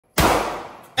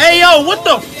Yo, what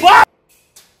the fuck?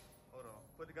 Hold on.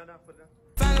 Put the gun down. Put it down.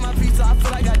 Finding my pizza, I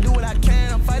feel like I do what I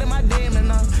can. I'm fighting my demon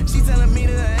now. She telling me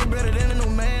that I ain't better than a new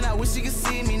man. I wish she could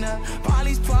see me now. All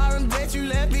these problems that you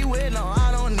left me with, no,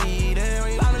 I don't need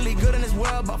it. Finally good in this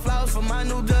world, but flowers for my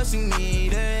new girl, she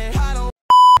need it. I don't.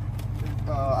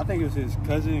 I think it was his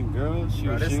cousin girl.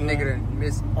 This nigga done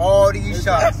missed all these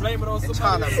shots. Blame it on And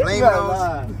somebody. trying to blame it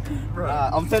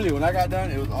on. I'm telling you, when I got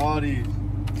done, it was all these.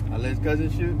 I let his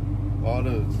cousin shoot all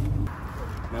those.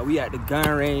 Man, we at the gun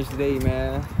range today,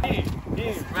 man.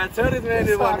 Man, tell this man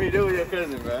this what me do with your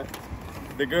cousin, man.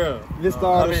 The girl. This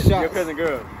all the shots. Your cousin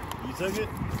girl. You took it?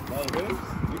 That was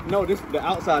good? No, this the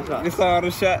outside shot. This all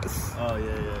the shots. Oh,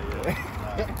 yeah.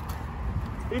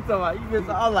 He talking about, you missed.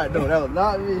 I was like, no, that was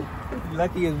not me.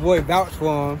 Lucky his boy vouched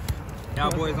for him.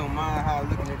 Y'all boys don't mind how I'm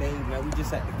looking today, man. We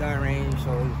just at the gun range,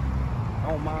 so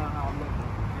don't mind how I'm looking.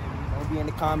 Don't be in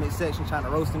the comment section trying to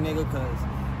roast a nigga, cause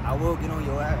I will get on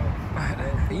your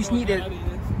ass. You just need that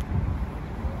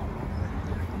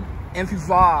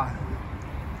MP5.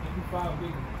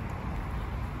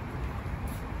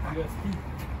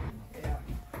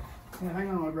 Yeah, hang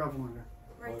on, I'll grab one there.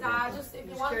 Right, just if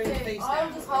you want to,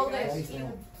 I'll just hold it.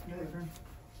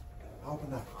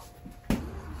 Open up.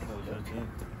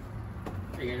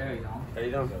 There you go. How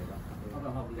you doing? I'm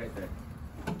gonna help you guys there.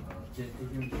 Just if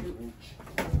you shoot.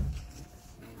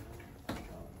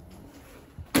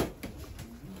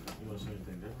 You want to see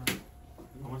anything different?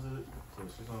 How much is it? So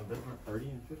she's on different 30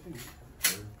 and 50?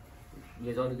 You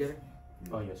guys all together?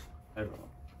 Oh, yes. Everyone.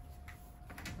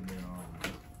 And then,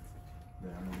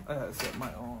 I had to set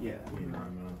my own. Yeah.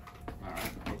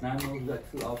 Alright. 9 mils, we got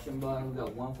 2 option buttons. We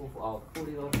got one for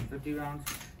 $40 for 50 rounds,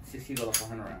 $60 for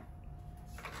 100 rounds.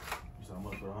 You said how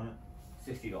much for 100?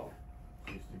 $60.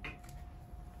 60.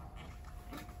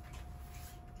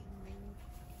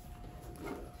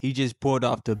 He just pulled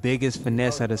off the biggest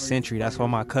finesse of the century. That's why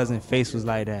my cousin's face was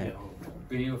like that.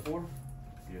 Been here before?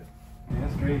 Yeah.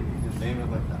 That's crazy. You just name it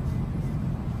like that.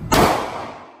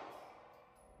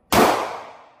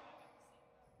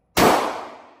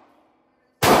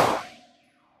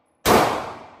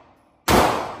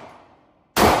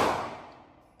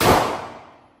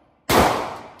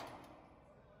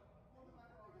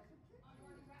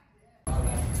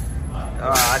 Oh,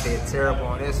 I did terrible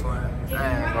on this one.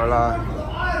 I ain't gonna lie.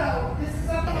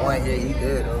 One hit, you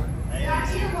did though.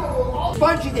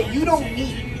 Spongy that you don't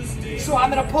need. So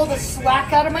I'm gonna pull the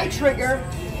slack out of my trigger.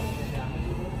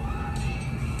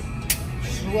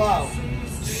 Slow.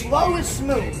 Slow is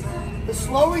smooth. The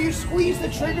slower you squeeze the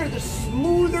trigger, the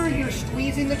smoother you're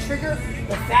squeezing the trigger,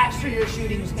 the faster your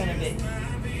shooting is gonna be.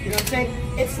 You know what I'm saying?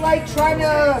 It's like trying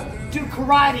to do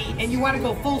karate and you want to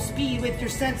go full speed with your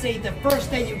sensei the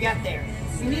first day you get there.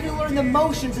 You need to learn the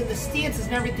motions and the stances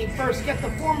and everything first, get the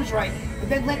forms right, but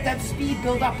then let that speed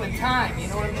build up with time. You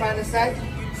know what I'm trying to say?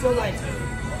 So like,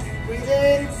 breathe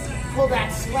in, pull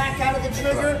that slack out of the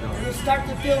trigger, and you start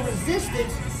to feel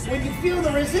resistance. When you feel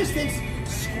the resistance,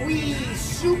 squeeze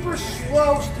super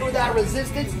slow through that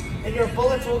resistance, and your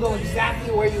bullets will go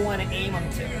exactly where you want to aim them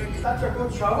to. That's our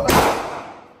good trouble.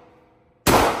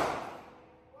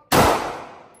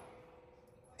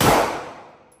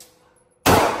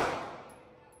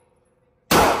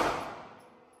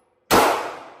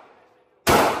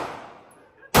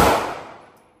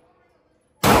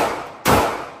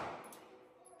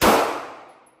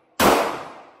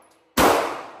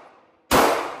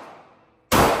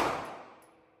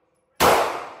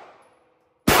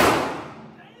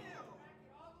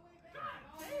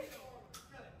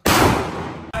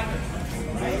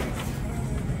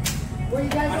 Where you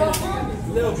guys all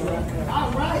from? Millbrook.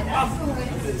 All right,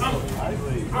 excellent.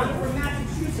 I'm from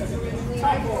Massachusetts originally. I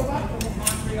grew up in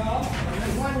Montreal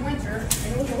one winter,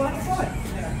 and it was a lot of fun.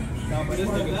 No, but this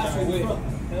nigga that's away.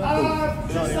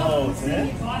 Just south of the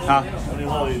city. Huh?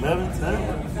 11,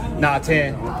 10? Nah,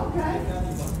 10.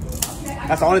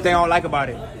 That's the only thing I don't like about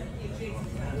it. I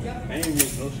ain't even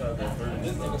no shot that first.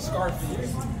 This nigga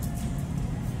Scarface.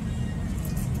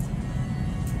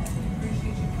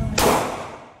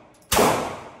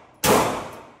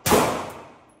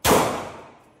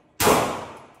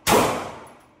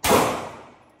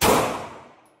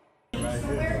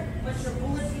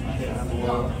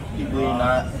 He bleed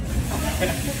not.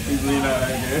 He bleed not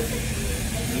right there.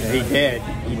 Yeah, he dead.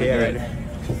 He dead right there.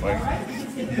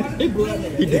 He blew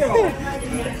He dead.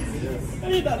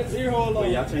 He got his ear hole on.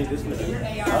 Wait, y'all changed this one?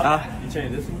 You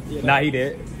changed this one? Nah, he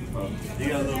did. You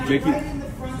got a little Mickey,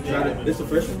 try it. This the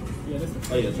first one? Yeah, this is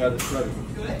Oh yeah, try this. Try this.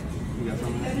 You got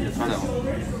something? Yeah, try that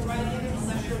one.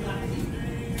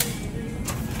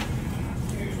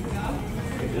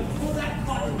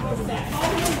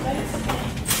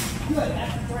 Good,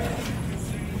 that's great.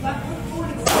 Left foot forward.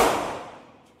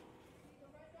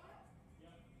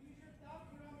 Use your thumb,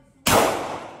 put on the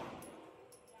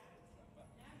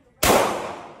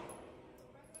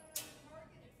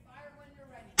target and fire when you're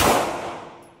ready.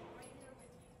 Right here with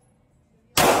you.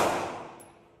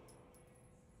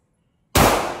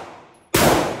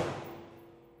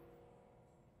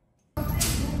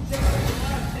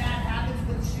 Bad habits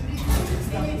with shooting.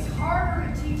 And it's harder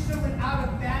to teach someone out of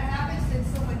bad habits than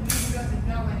someone who doesn't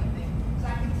know anything. So I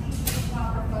can teach you the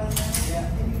proper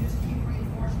fundamentals, and you just keep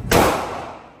reinforcing them.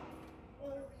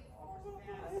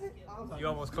 You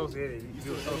almost close to it. You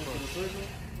do it so close.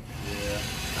 Yeah.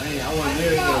 I wasn't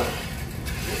there though.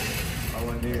 I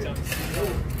wasn't there.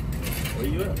 Where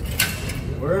you at?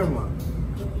 Where am I?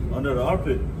 Under the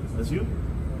armpit. That's you?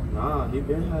 Nah, he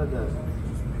been had that.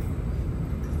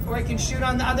 Or you can shoot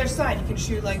on the other side. You can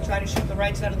shoot, like, try to shoot the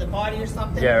right side of the body or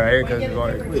something. Yeah, right here, Or you because get you a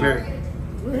already different cleared. target.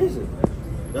 Where is it?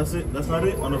 That's it? That's not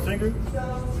it? On the finger?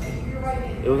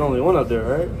 It was only one up there,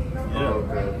 right? Yeah. Oh,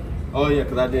 okay. Oh yeah,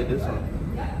 cause I did this one.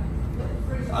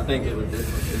 I think it was this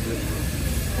one. It's this one.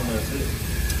 Oh, that's it.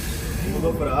 You can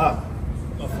go for the eye.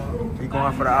 You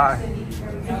going for the eye.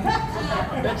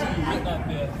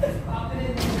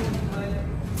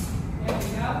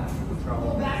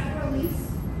 Pull back and release.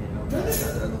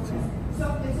 So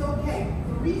it's okay.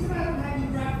 The reason I don't have you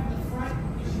grab from the front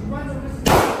is you run the risk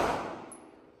of...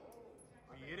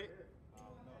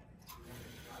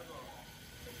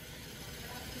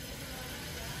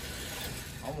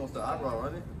 Almost the eyebrow,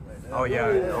 wasn't it? Oh yeah.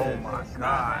 Oh my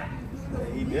God.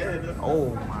 He did.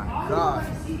 Oh my God.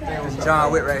 It's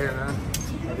John Wick right here, man.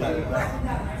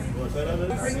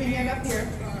 Bring your hand up here.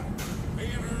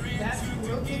 That's,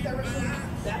 rotate that wrist.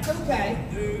 That's okay.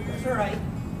 That's all right.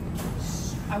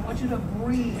 I want you to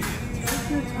breathe. Take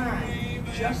your time.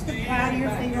 Just the pad of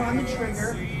your finger on the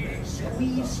trigger.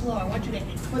 Squeeze slow. I want you to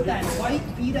put that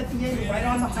white bead at the end right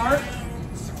on the heart.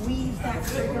 Squeeze that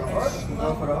trigger and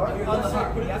slow. On the heart?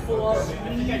 Yeah.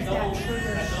 Squeeze that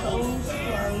trigger so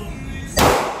slow.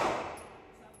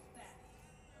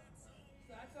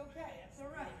 That's okay. That's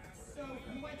all right. So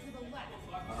you went to the left.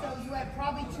 So you had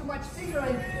probably too much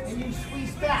fingering and you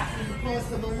squeeze back and you pull it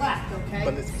to the left, okay?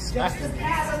 But it's just the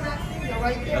pad on that finger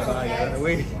right there,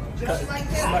 okay? Just like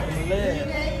that.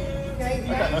 Okay,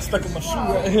 I got stuck in my shoe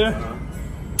right here.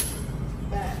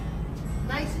 back.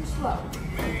 Nice and slow.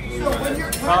 So when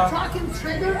I'm talking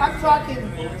trigger, I'm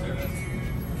talking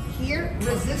here,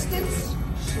 resistance,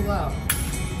 slow.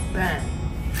 Bang.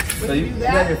 When you do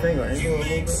that, your finger angle a little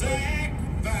bit.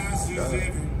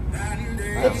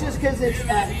 it's just because I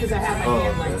have my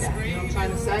hand like that. You know what I'm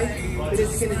trying to say? But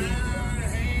it's gonna be.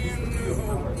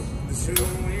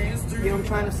 You know what I'm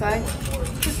trying to say?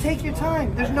 Just take your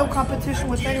time. There's no competition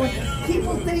with anyone.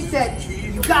 People think that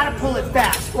you gotta pull it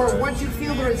fast, or once you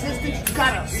feel the resistance, you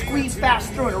gotta squeeze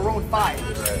fast through it or roll fire.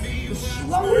 The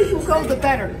slower you go, the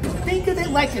better. Think of it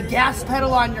like a gas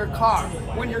pedal on your car.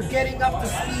 When you're getting up to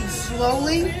speed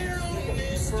slowly,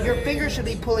 your fingers should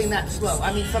be pulling that slow.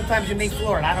 I mean, sometimes you may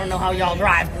floor it. I don't know how y'all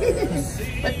drive.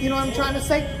 But you know what I'm trying to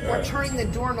say? Or turning the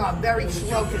doorknob very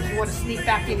slow because you want to sneak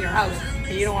back in your house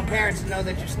and you don't want parents to know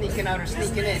that you're sneaking out or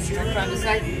sneaking in. You know what I'm trying to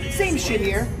say? Same shit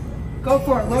here. Go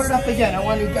for it. Load it up again. I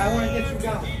want to get you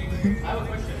going.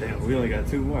 Damn, we only got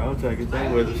two more. I'll try to get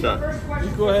that with a shot.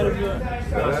 You go ahead and do it.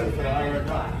 No,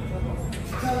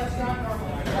 that's not normal.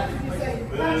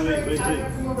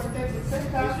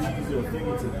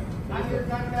 I'm your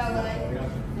gun ballet.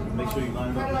 Make sure you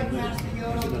line it up. Like Master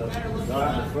Yoda,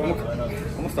 I'm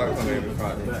gonna start coming every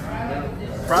Friday.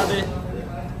 Friday?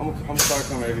 I'm gonna start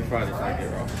coming every Friday so I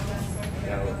get raw.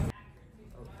 Yeah.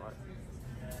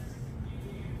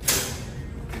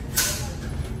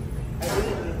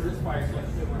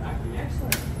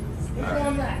 Excellent. Who's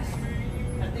going next?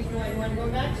 I think you want to go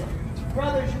next.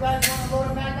 Brothers, you guys want to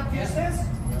load a mag up for your sis?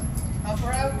 Help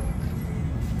her out?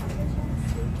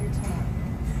 Take your time.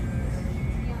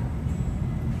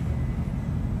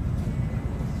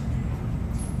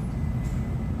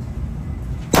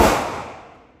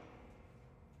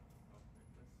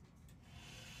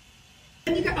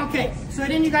 Okay, so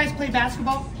didn't you guys play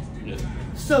basketball? Yeah.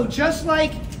 So just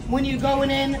like when you're going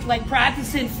in, like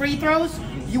practicing free throws,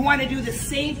 you want to do the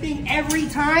same thing every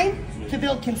time to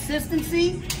build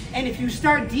consistency. And if you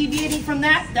start deviating from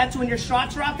that, that's when your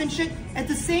shots are off and shit. And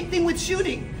the same thing with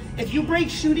shooting. If you break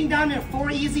shooting down into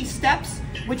 4 easy steps,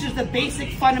 which is the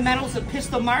basic fundamentals of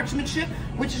pistol marksmanship,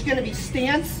 which is going to be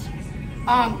stance,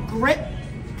 grip,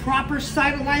 proper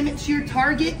sight alignment to your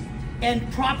target,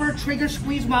 and proper trigger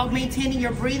squeeze while maintaining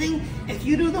your breathing. If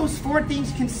you do those 4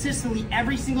 things consistently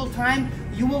every single time,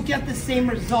 you will get the same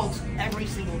results every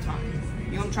single time.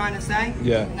 You know what I'm trying to say?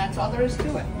 Yeah. And that's all there is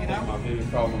to it, you know? My biggest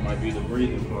problem might be the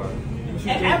breathing part.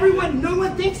 And everyone, no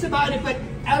one thinks about it, but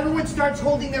everyone starts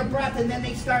holding their breath and then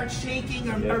they start shaking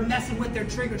or messing with their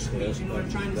trigger squeeze. You know what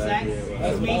I'm trying to say?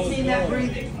 So maintain that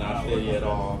breathing. Not steady at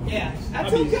all. Yeah,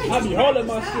 that's okay. I be holding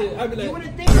my shit. I be You like,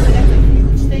 wouldn't think, but that's a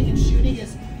huge thing in shooting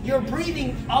is your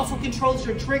breathing also controls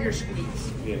your trigger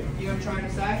squeeze. Yeah. You know what I'm trying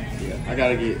to say? Yeah. I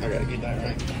gotta get that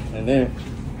right. And then,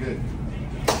 good.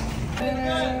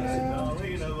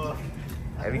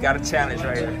 Hey, we got a challenge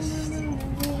right here.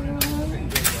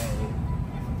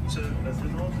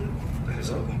 There's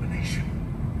a combination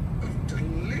of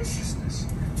deliciousness.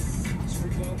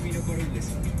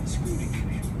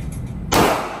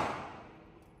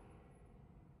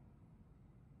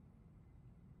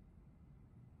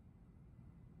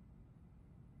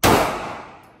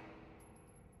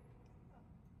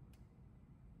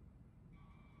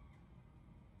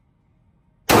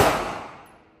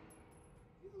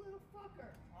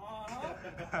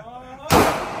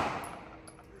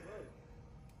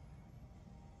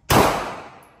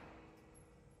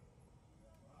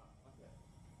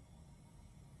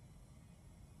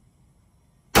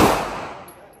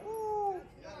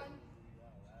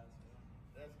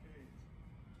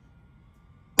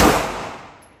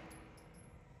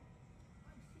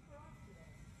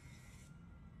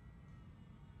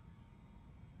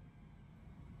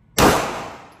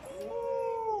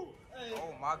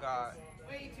 Oh my God.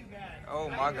 Way too bad. Oh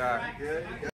my God.